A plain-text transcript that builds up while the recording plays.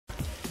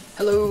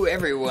Hello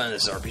everyone,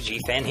 this is RPG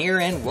Fan here,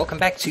 and welcome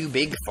back to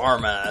Big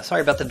Pharma.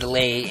 Sorry about the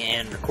delay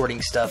in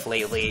recording stuff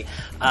lately.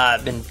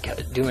 I've been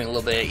doing a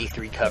little bit of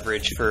E3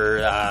 coverage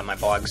for my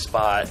blog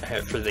spot,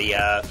 for the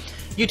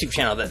YouTube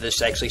channel that this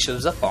actually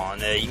shows up on.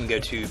 You can go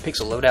to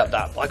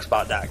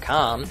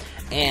pixelloadout.blogspot.com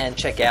and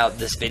check out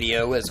this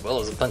video as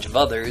well as a bunch of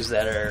others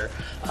that are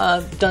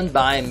done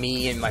by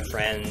me and my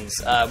friends.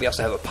 We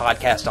also have a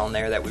podcast on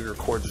there that we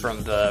record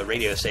from the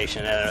radio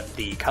station at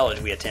the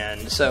college we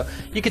attend, so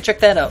you can check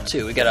that out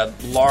too. We got a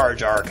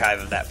large archive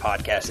of that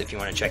podcast if you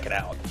want to check it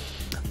out.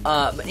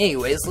 But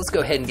anyways, let's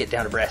go ahead and get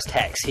down to brass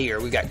tacks here.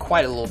 We've got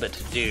quite a little bit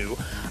to do.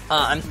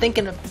 I'm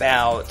thinking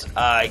about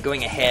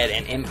going ahead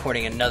and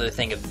importing another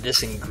thing of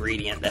this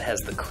ingredient that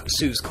has the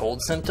Sue's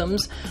cold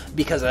symptoms,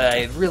 because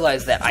I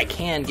realized that I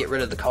can get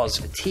rid of the cause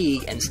of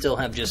fatigue and still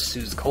have just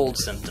Sue's cold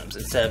symptoms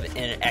instead of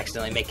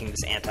accidentally making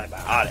this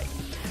antibiotic.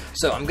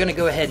 So I'm going to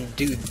go ahead and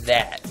do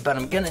that, but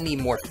I'm going to need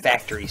more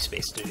factory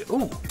space to do.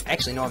 Ooh,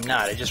 actually no I'm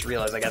not. I just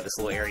realized I got this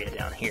little area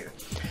down here.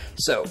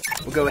 So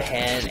we'll go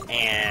ahead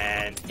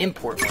and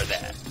import more of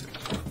that.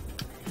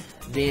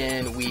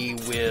 Then we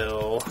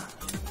will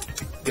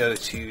go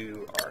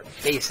to our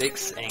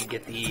basics and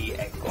get the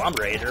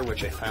agglomerator,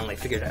 which I finally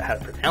figured out how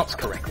to pronounce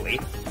correctly,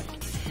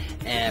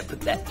 and put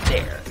that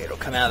there. It'll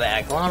come out of the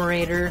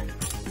agglomerator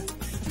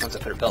once I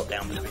put a belt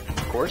down between them,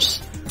 of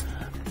course.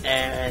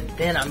 And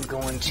then I'm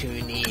going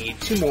to need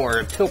 2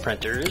 more pill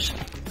printers.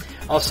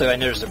 Also, I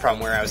noticed a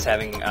problem where I was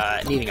having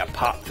needing a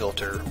pop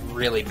filter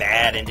really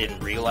bad and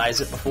didn't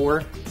realize it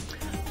before.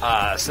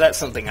 So that's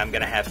something I'm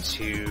going to have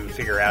to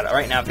figure out.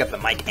 Right now I've got the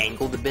mic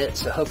angled a bit,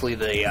 so hopefully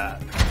the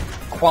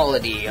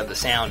quality of the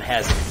sound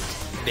hasn't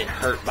been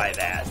hurt by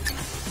that.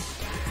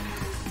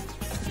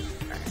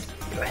 Alright,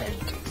 go ahead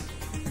and do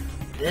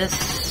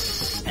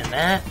this, and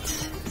that,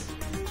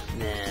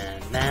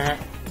 then that,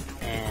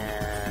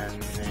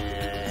 and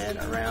then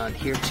around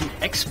here to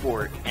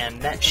export,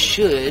 and that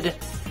should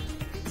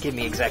give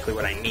me exactly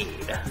what I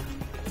need.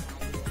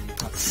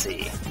 Let's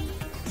see.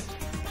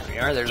 There we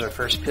are, there's our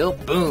first pill.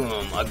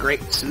 Boom! A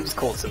great soothes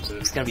cold symptom.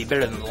 It's going to be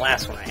better than the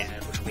last one I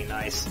had, which will be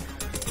nice.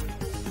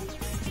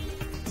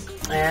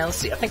 And let's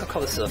see, I think I'll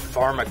call this a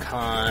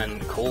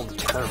Pharmacon Cold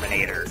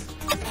Terminator.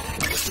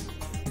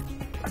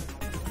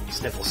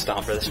 Sniffle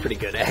Stomper, that's pretty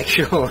good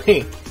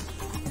actually.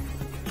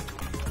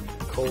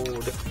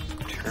 Cold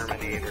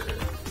Terminator.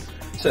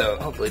 So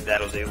hopefully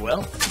that'll do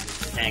well.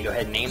 And go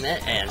ahead and name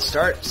that and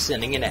start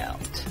sending it out.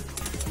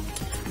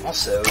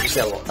 Also, just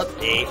got a little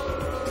update.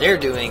 They're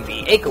doing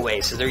the ache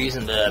away, so they're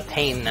using the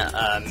pain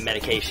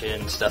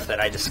medication stuff that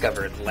I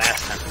discovered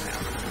last time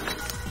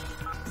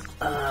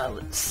around.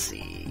 Let's see.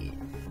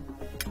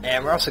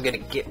 And we're also going to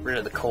get rid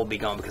of the cold be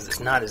gone because it's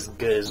not as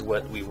good as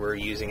what we were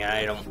using.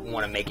 I don't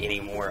want to make any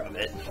more of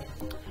it.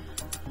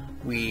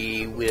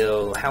 We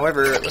will,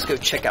 however, let's go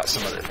check out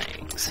some other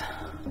things.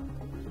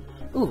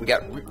 Ooh, we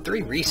got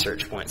 3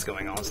 research points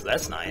going on, so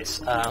that's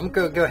nice. I'm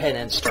going to go ahead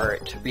and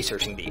start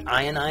researching the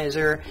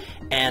ionizer,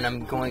 and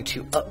I'm going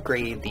to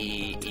upgrade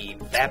the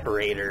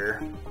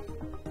evaporator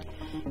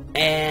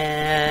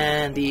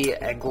and the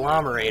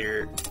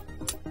agglomerator,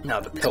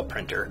 no, the pill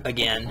printer,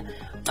 again,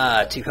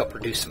 to help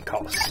reduce some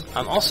costs.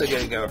 I'm also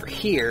going to go over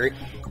here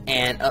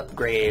and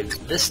upgrade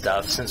this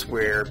stuff. Since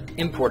we're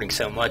importing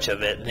so much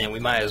of it, then we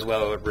might as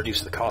well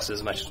reduce the cost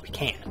as much as we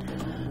can.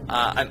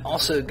 I'm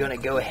also going to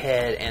go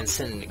ahead and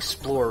send an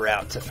explorer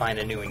out to find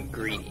a new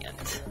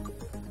ingredient.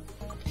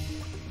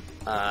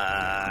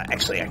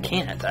 Actually, I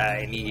can't.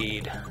 I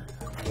need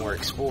more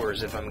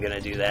explorers if I'm going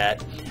to do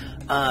that.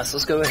 So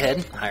let's go ahead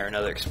and hire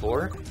another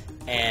explorer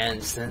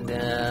and send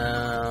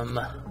them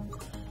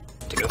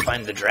to go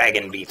find the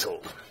dragon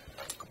beetle.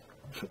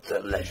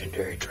 The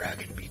legendary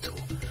dragon beetle.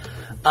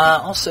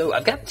 Also,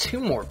 I've got 2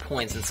 more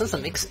points, and since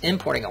I'm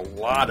importing a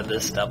lot of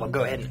this stuff, I'll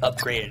go ahead and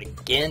upgrade it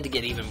again to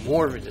get even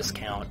more of a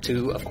discount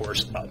to, of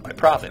course, up my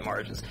profit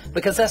margins,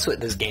 because that's what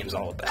this game's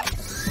all about.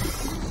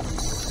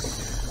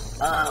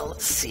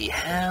 Let's see,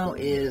 how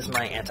is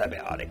my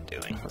antibiotic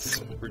doing?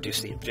 Let's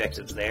reduce the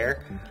objectives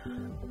there.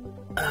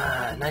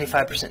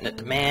 95% net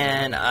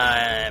demand,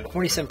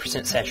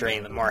 47%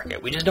 saturating the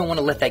market. We just don't want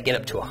to let that get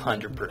up to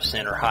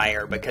 100% or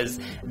higher, because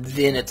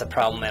then it's a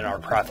problem and our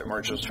profit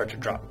margins will start to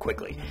drop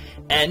quickly.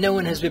 And no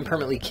one has been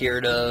permanently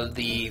cured of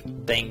the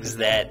things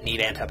that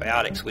need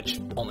antibiotics, which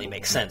only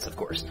makes sense, of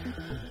course.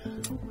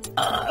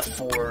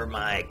 For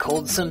my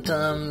cold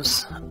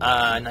symptoms,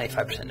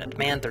 95% net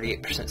demand,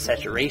 38%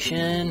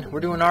 saturation.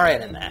 We're doing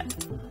alright in that.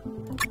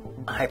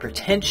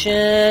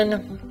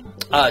 Hypertension,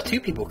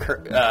 2 people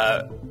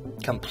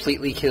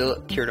completely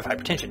cured of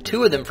hypertension.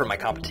 2 of them from my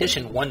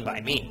competition, 1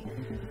 by me.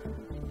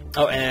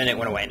 Oh, and then it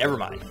went away. Never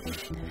mind.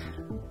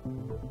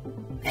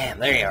 Man,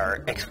 they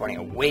are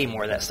exporting way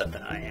more of that stuff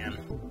than I am.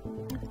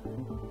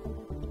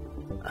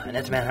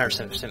 Net demand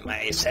 107%.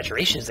 My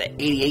saturation is at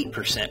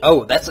 88%.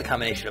 Oh, that's a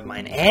combination of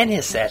mine and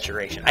his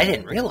saturation. I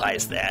didn't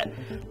realize that.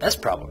 That's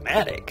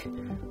problematic.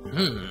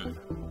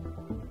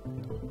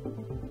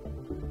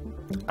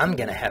 I'm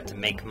going to have to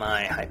make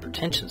my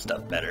hypertension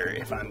stuff better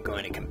if I'm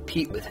going to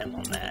compete with him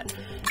on that.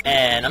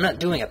 And I'm not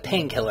doing a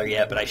painkiller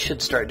yet, but I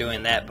should start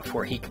doing that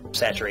before he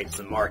saturates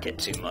the market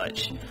too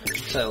much.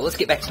 So let's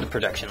get back to the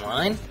production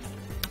line.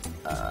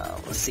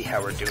 Let's see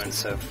how we're doing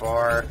so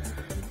far.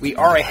 We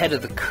are ahead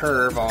of the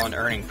curve on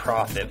earning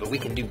profit, but we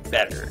can do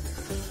better.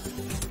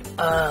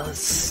 Let's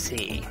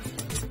see.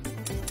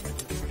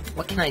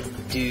 What can I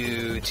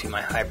do to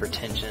my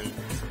hypertension?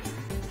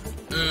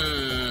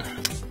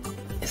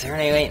 Is there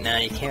any way? No,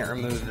 you can't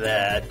remove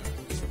that.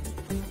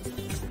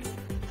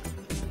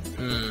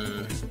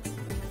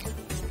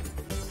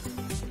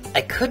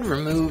 I could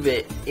remove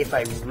it if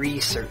I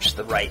research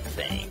the right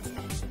thing,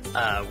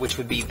 which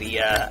would be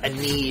the, I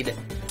need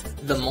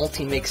the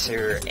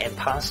multi-mixer and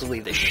possibly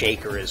the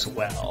shaker as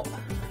well,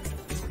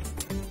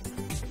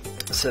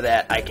 so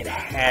that I could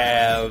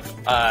have,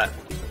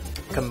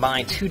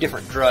 combine two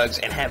different drugs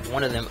and have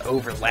one of them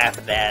overlap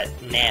that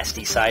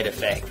nasty side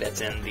effect that's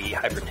in the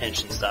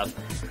hypertension stuff.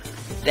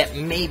 That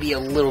may be a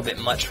little bit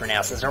much for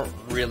now, since I don't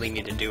really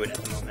need to do it at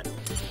the moment.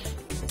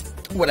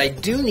 What I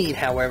do need,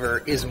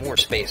 however, is more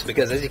space,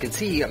 because as you can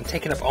see, I'm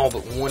taking up all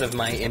but one of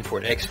my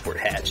import-export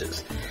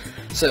hatches.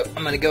 So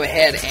I'm going to go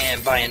ahead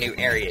and buy a new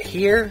area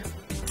here,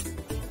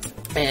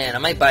 and I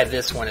might buy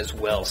this one as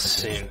well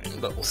soon,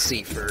 but we'll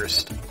see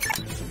first.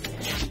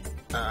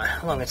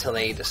 How long until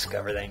they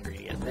discover that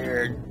ingredient?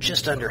 They're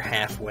just under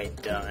halfway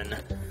done.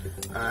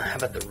 How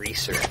about the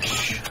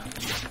research?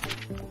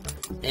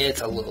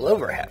 It's a little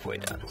over halfway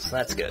done, so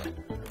that's good.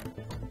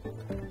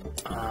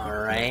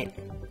 Alright.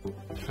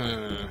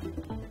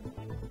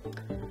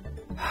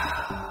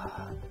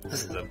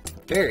 This is a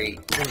very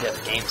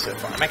in-depth game so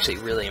far. I'm actually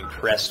really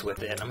impressed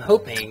with it. I'm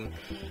hoping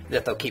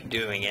that they'll keep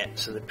doing it.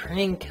 So the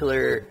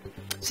painkiller...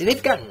 See,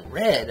 they've gotten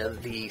rid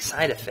of the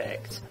side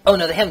effects. Oh,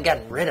 no, they haven't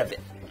gotten rid of it.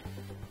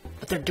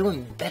 But they're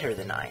doing better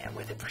than I am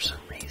with it for some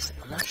reason.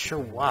 I'm not sure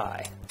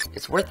why.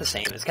 It's worth the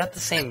same. It's got the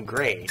same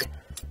grade.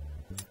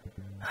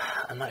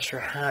 I'm not sure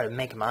how to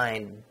make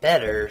mine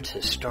better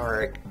to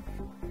start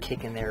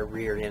kicking their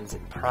rear ends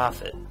in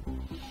profit.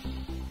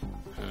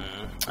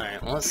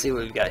 Alright, well, let's see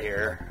what we've got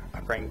here.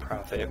 Operating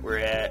profit. We're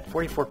at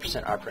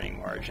 44% operating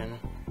margin.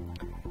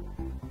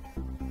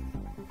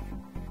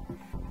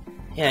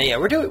 Yeah,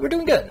 we're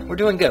doing good. We're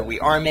doing good. We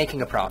are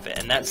making a profit,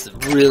 and that's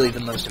really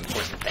the most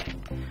important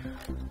thing.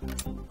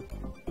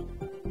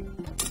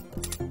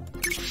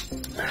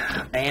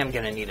 I am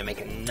going to need to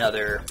make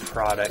another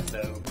product,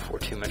 though, before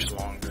too much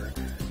longer.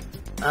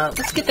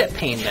 Let's get that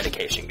pain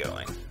medication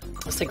going.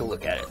 Let's take a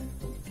look at it.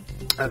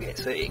 Okay,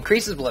 so it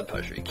increases blood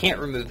pressure. You can't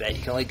remove that.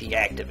 You can only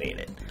deactivate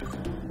it.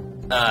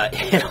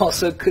 It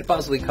also could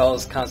possibly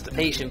cause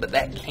constipation, but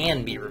that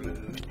can be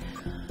removed.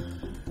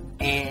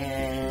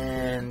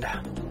 And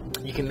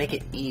you can make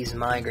it ease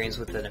migraines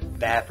with an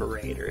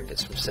evaporator if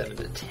it's from 7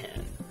 to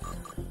 10.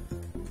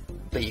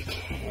 But you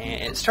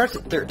can't. It starts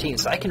at 13,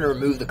 so I can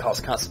remove the cause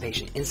of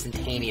constipation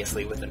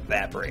instantaneously with an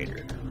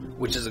evaporator,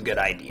 which is a good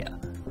idea.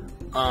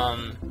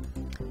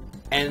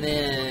 And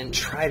then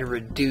try to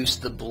reduce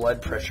the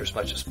blood pressure as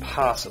much as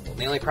possible.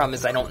 The only problem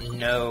is I don't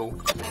know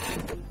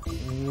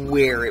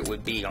where it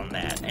would be on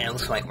that, and it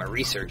looks like my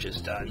research is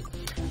done.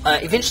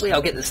 Eventually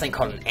I'll get this thing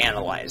called an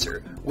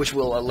analyzer, which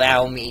will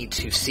allow me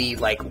to see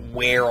like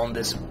where on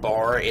this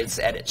bar it's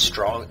at its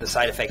strong, the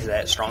side effect is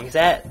at its strongest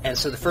at, and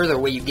so the further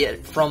away you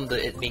get from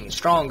it being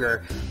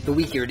stronger, the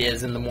weaker it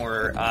is and the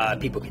more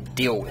people can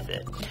deal with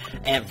it.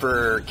 And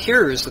for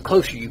cures, the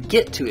closer you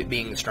get to it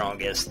being the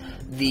strongest,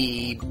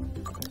 the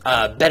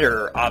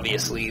better,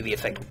 obviously, the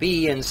effect will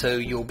be, and so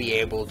you'll be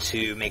able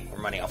to make more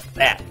money off of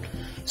that.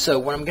 So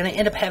what I'm going to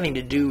end up having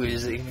to do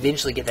is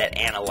eventually get that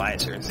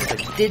analyzer, and since I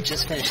did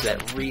just finish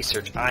that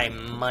research, I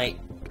might...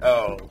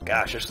 Oh,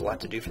 gosh, there's a lot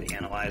to do for the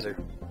analyzer.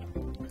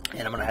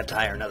 And I'm going to have to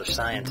hire another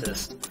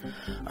scientist.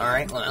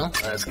 Alright, well,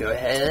 let's go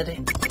ahead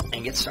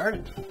and get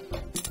started.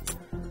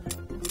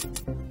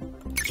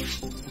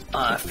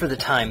 For the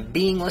time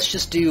being, let's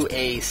just do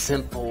a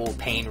simple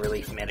pain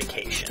relief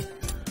medication.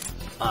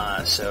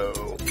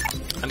 So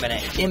I'm going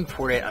to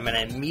import it. I'm going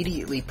to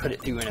immediately put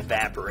it through an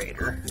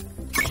evaporator.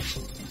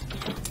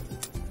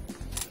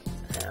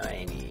 Now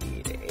I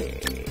need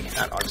a,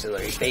 not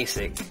auxiliary,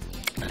 basic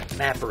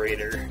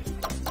evaporator.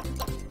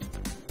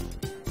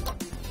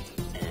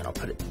 And I'll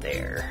put it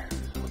there.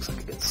 Looks like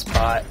a good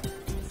spot.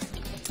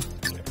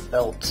 Get a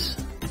belt.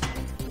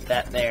 Put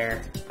that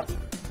there.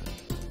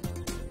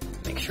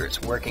 Make sure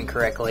it's working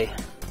correctly.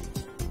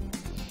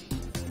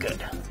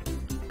 Good.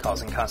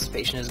 Causing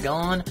constipation is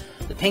gone.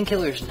 The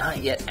painkiller is not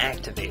yet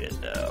activated,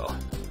 though.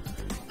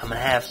 I'm going to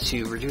have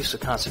to reduce the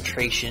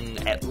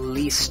concentration at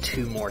least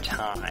 2 more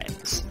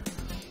times.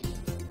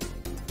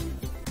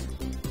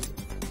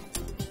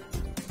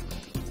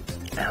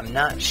 I'm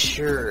not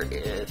sure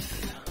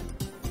if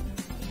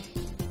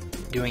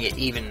doing it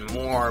even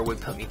more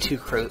would put me too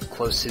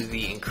close to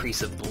the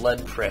increase of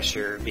blood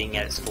pressure being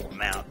at its full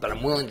amount, but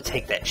I'm willing to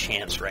take that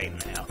chance right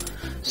now.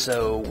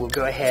 So we'll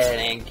go ahead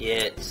and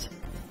get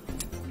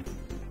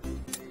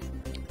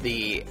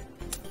the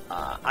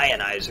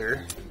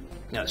ionizer,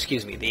 no,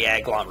 excuse me, the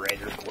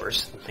agglomerator, of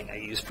course, the thing I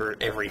use for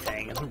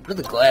everything. I'm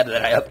really glad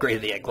that I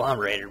upgraded the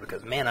agglomerator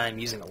because, man, I'm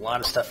using a lot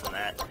of stuff from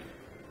that.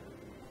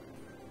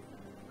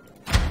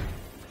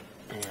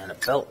 And a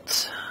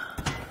belt.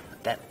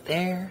 Put that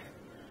there.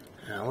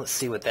 Now, let's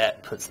see what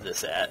that puts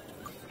this at.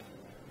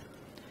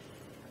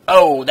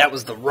 Oh, that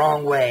was the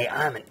wrong way.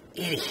 I'm an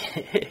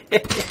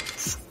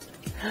idiot.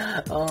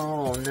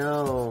 Oh,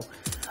 no.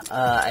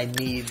 I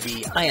need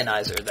the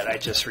ionizer that I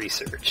just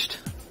researched.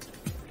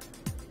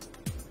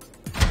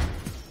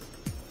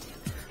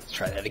 Let's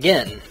try that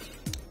again.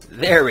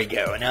 There we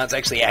go. Now it's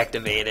actually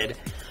activated.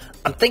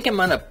 I'm thinking I'm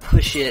going to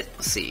push it.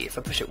 Let's see. If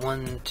I push it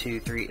 1, 2,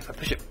 3. If I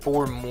push it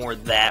 4 more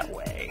that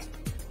way,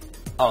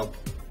 I'll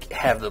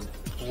have the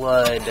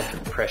blood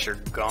pressure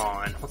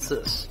gone. What's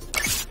this?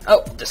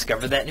 Oh,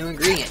 discovered that new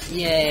ingredient.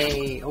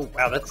 Yay. Oh,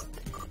 wow. That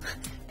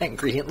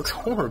ingredient looks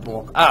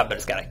horrible. Ah, but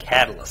it's got a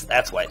catalyst.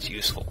 That's why it's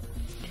useful.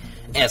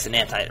 And it's an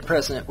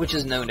antidepressant, which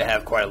is known to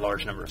have quite a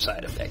large number of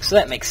side effects. So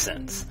that makes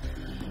sense.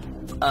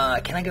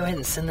 Can I go ahead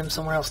and send them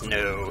somewhere else?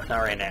 No, not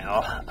right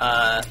now.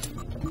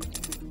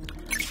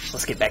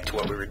 Let's get back to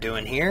what we were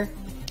doing here.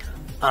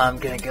 I'm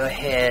going to go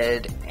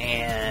ahead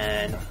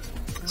and,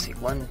 let's see,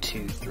 1,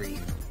 2, 3,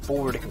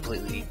 4 to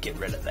completely get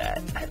rid of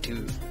that. I have to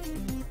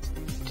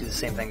do the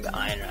same thing the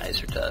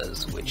ionizer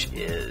does, which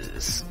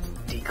is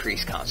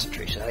decrease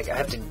concentration. I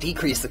have to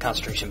decrease the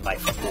concentration by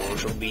 4,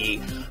 which will be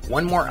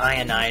 1 more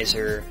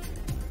ionizer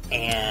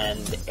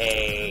and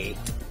a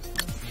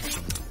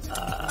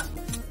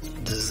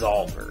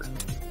dissolver.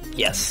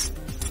 Yes.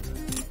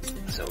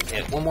 So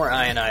get 1 more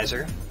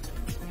ionizer.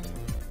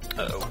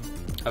 Uh-oh.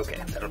 Okay,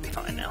 that'll be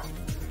fine now.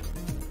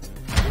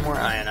 1 more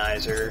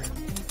ionizer.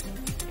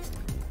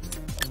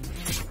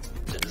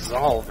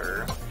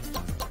 Dissolver.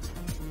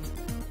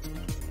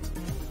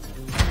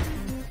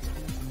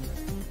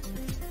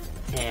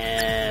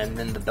 And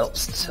then the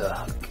belts to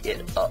hook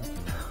it up.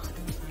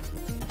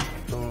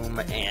 Boom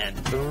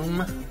and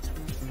boom.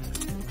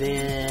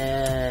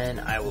 Then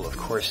I will, of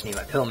course, need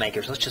my pill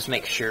makers. Let's just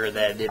make sure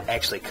that it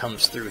actually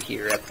comes through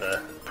here at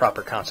the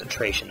proper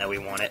concentration that we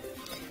want it.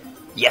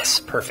 Yes,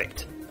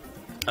 perfect.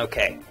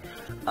 Okay.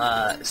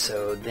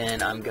 So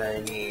then I'm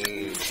going to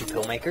need 2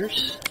 pill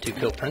makers. 2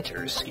 pill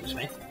printers, excuse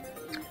me.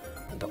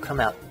 And they'll come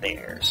out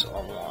there. So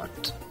I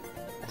want,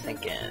 I'm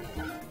thinking,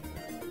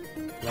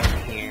 1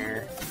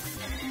 here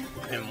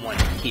and 1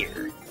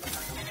 here.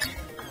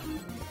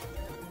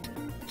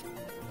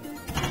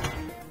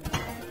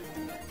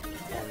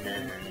 And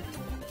then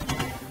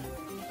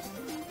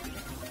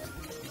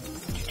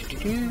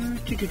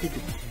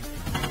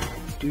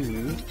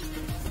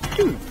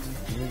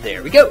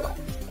there we go.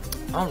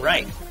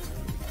 Alright.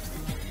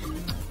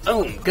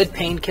 Boom. Good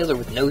painkiller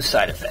with no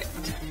side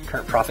effect.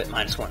 Current profit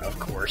 -1, of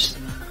course.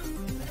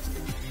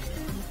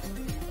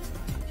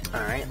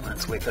 Alright,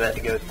 let's wait for that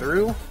to go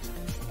through.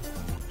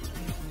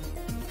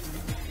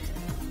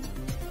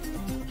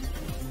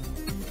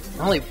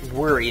 My only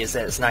worry is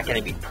that it's not going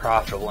to be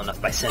profitable enough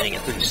by sending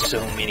it through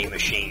so many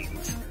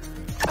machines.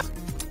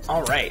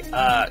 Alright,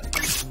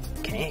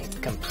 okay,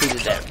 completed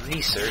that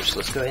research.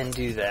 Let's go ahead and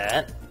do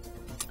that.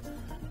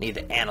 Need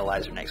the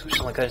analyzer next, which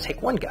is only going to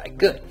take 1 guy.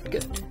 Good,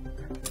 good.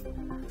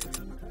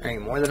 Any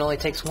more that only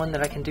takes 1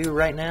 that I can do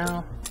right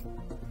now?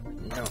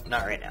 No,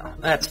 not right now.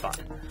 That's fine.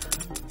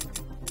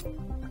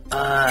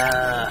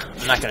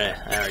 I'm not going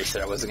to, I already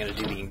said I wasn't going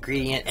to do the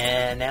ingredient,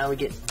 and now we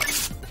get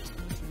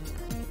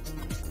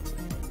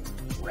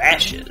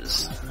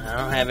rashes. I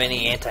don't have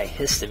any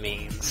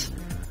antihistamines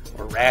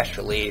or rash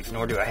relief,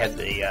 nor do I have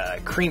the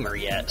creamer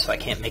yet, so I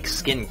can't make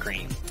skin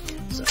cream.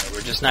 So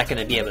we're just not going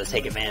to be able to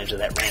take advantage of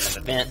that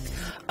random event.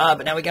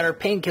 But now we got our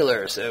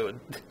painkiller, so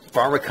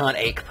Pharmacon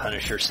Ache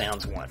Punisher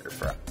sounds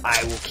wonderful.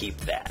 I will keep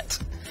that.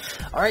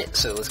 Alright,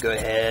 so let's go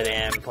ahead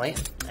and play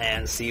it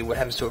and see what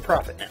happens to a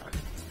profit now.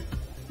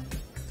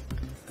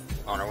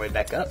 On our way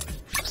back up,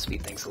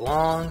 speed things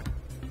along.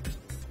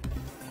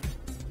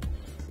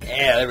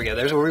 Yeah, there we go.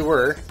 There's where we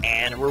were,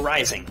 and we're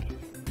rising.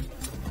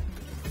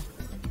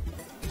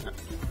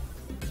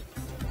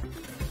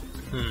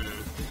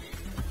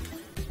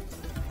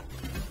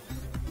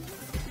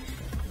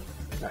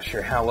 Not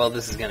sure how well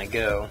this is going to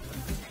go.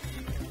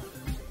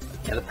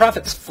 Yeah, the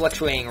profit's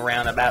fluctuating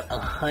around about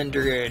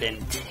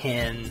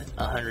 110,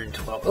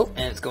 112. Oh,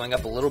 and it's going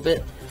up a little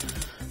bit.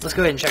 Let's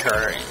go ahead and check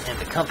our in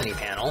the company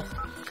panel.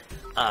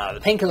 The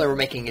painkiller we're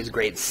making is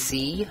grade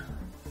C.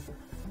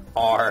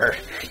 Our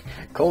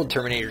Cold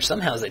Terminator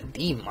somehow is a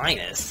D-.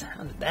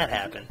 How did that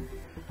happen?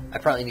 I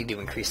probably need to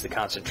increase the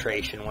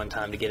concentration one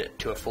time to get it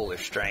to a fuller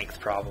strength,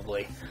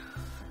 probably.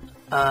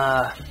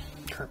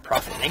 Current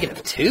profit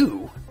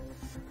 -2?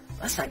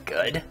 That's not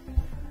good.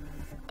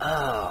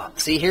 Oh,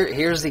 see,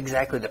 here's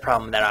exactly the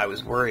problem that I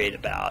was worried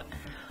about.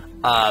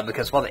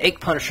 Because while the Ache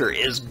Punisher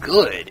is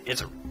good,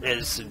 it's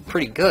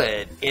pretty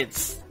good,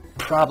 it's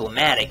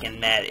problematic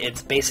in that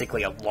it's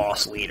basically a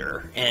loss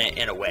leader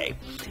in a way.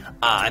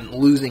 I'm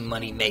losing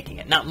money making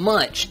it. Not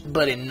much,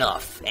 but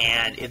enough,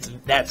 and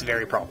that's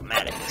very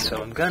problematic.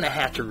 So I'm going to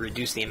have to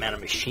reduce the amount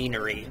of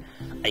machinery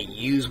I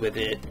use with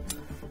it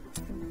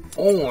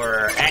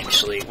Or,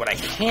 actually, what I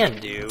can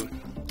do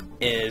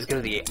is go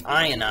to the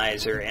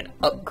ionizer and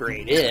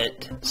upgrade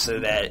it so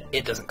that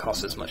it doesn't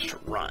cost as much to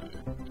run.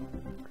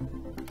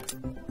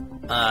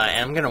 And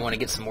I'm going to want to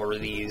get some more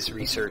of these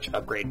research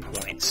upgrade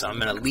points, so I'm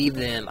going to leave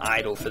them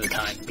idle for the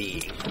time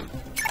being.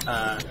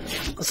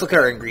 Let's look at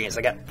our ingredients.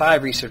 I got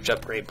 5 research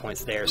upgrade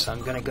points there, so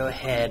I'm going to go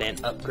ahead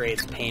and upgrade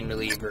the pain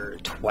reliever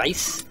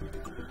twice.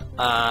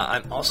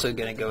 I'm also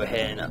going to go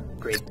ahead and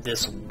upgrade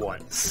this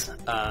once.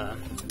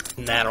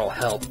 And that'll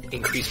help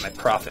increase my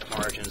profit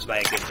margins by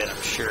a good bit,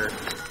 I'm sure.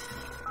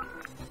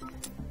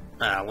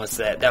 Once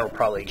that'll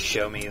probably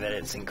show me that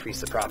it's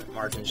increased the profit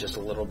margins just a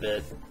little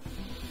bit.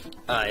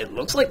 It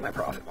looks like my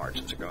profit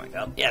margins are going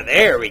up. Yeah,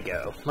 there we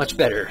go. Much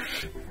better.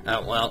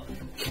 Well,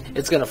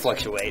 it's going to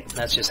fluctuate.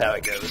 That's just how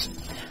it goes.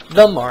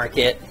 The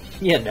market,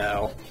 you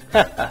know.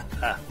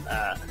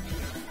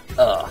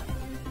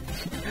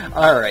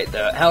 Alright,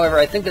 though. However,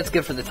 I think that's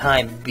good for the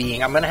time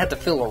being. I'm going to have to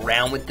fiddle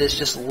around with this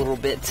just a little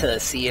bit to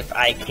see if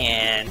I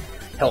can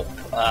help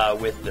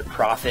with the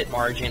profit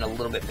margin a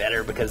little bit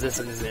better, because this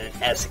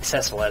isn't as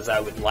successful as I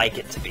would like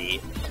it to be,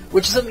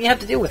 which is something you have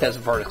to deal with as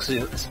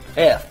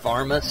a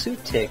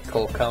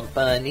pharmaceutical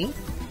company.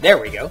 There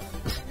we go.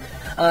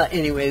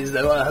 Anyways,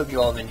 though, I hope you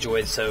all have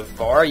enjoyed so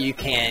far. You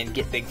can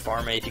get Big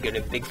Pharma if you go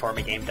to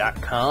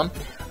bigpharmagame.com.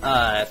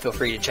 Feel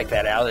free to check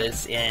that out.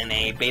 It's in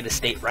a beta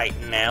state right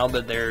now,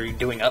 but they're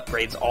doing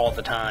upgrades all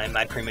the time.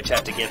 I pretty much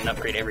have to get an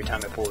upgrade every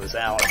time I pull this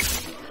out.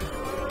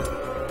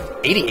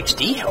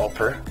 ADHD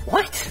helper?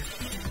 What?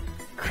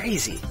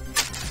 Crazy.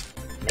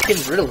 Making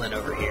Ritalin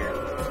over here.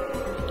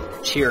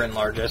 Cheer and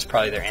large, that's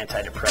probably their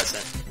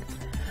antidepressant.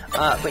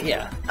 But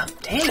yeah. Oh,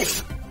 damn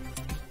it.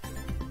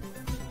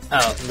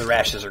 Oh, the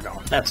rashes are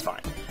gone. That's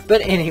fine.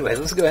 But anyways,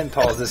 let's go ahead and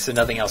pause this so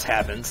nothing else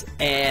happens.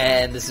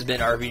 And this has been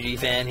RPG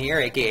Fan here,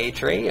 aka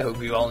Trey. I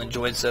hope you all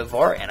enjoyed so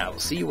far, and I will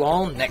see you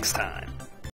all next time.